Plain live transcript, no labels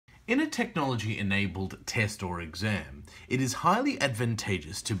In a technology-enabled test or exam, it is highly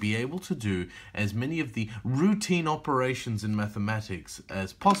advantageous to be able to do as many of the routine operations in mathematics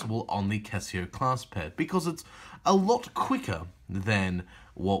as possible on the Casio Classpad because it's a lot quicker than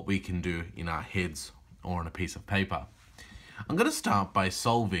what we can do in our heads or on a piece of paper. I'm going to start by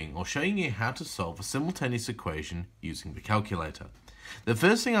solving or showing you how to solve a simultaneous equation using the calculator. The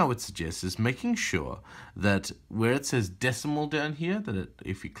first thing I would suggest is making sure that where it says decimal down here, that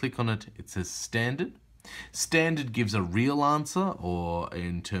if you click on it, it says standard. Standard gives a real answer, or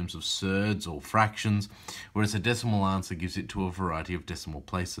in terms of surds or fractions, whereas a decimal answer gives it to a variety of decimal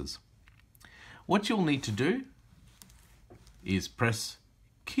places. What you'll need to do is press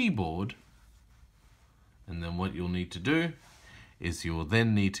keyboard, and then what you'll need to do is you'll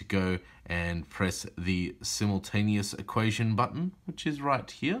then need to go and press the simultaneous equation button, which is right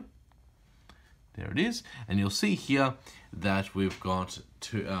here. There it is. And you'll see here that we've got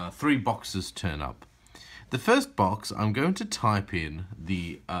three boxes turn up. The first box, I'm going to type in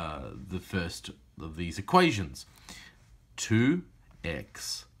the first of these equations.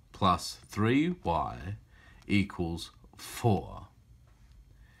 2x plus 3y equals 4.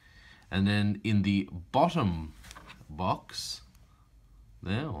 And then in the bottom box,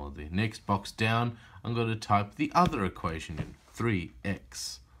 there, or the next box down, I'm going to type the other equation in,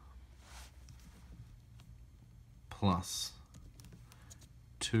 3x plus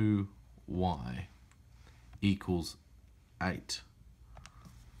 2y equals 8.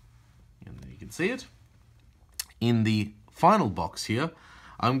 And there you can see it. In the final box here,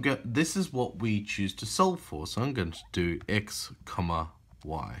 this is what we choose to solve for. So I'm going to do x comma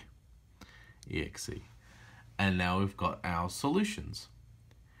y, exe. And now we've got our solutions.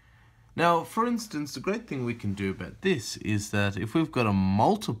 Now, for instance, the great thing we can do about this is that if we've got a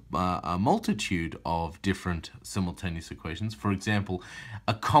multitude of different simultaneous equations, for example,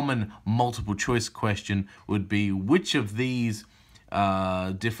 a common multiple choice question would be which of these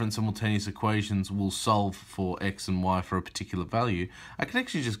different simultaneous equations will solve for x and y for a particular value, I can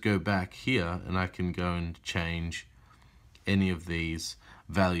actually just go back here and I can go and change any of these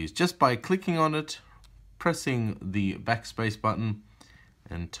values just by clicking on it, pressing the backspace button,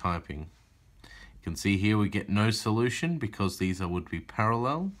 and typing. You can see here we get no solution because these would be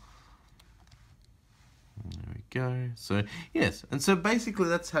parallel. There we go. So yes, and so basically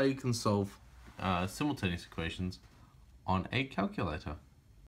that's how you can solve simultaneous equations on a calculator.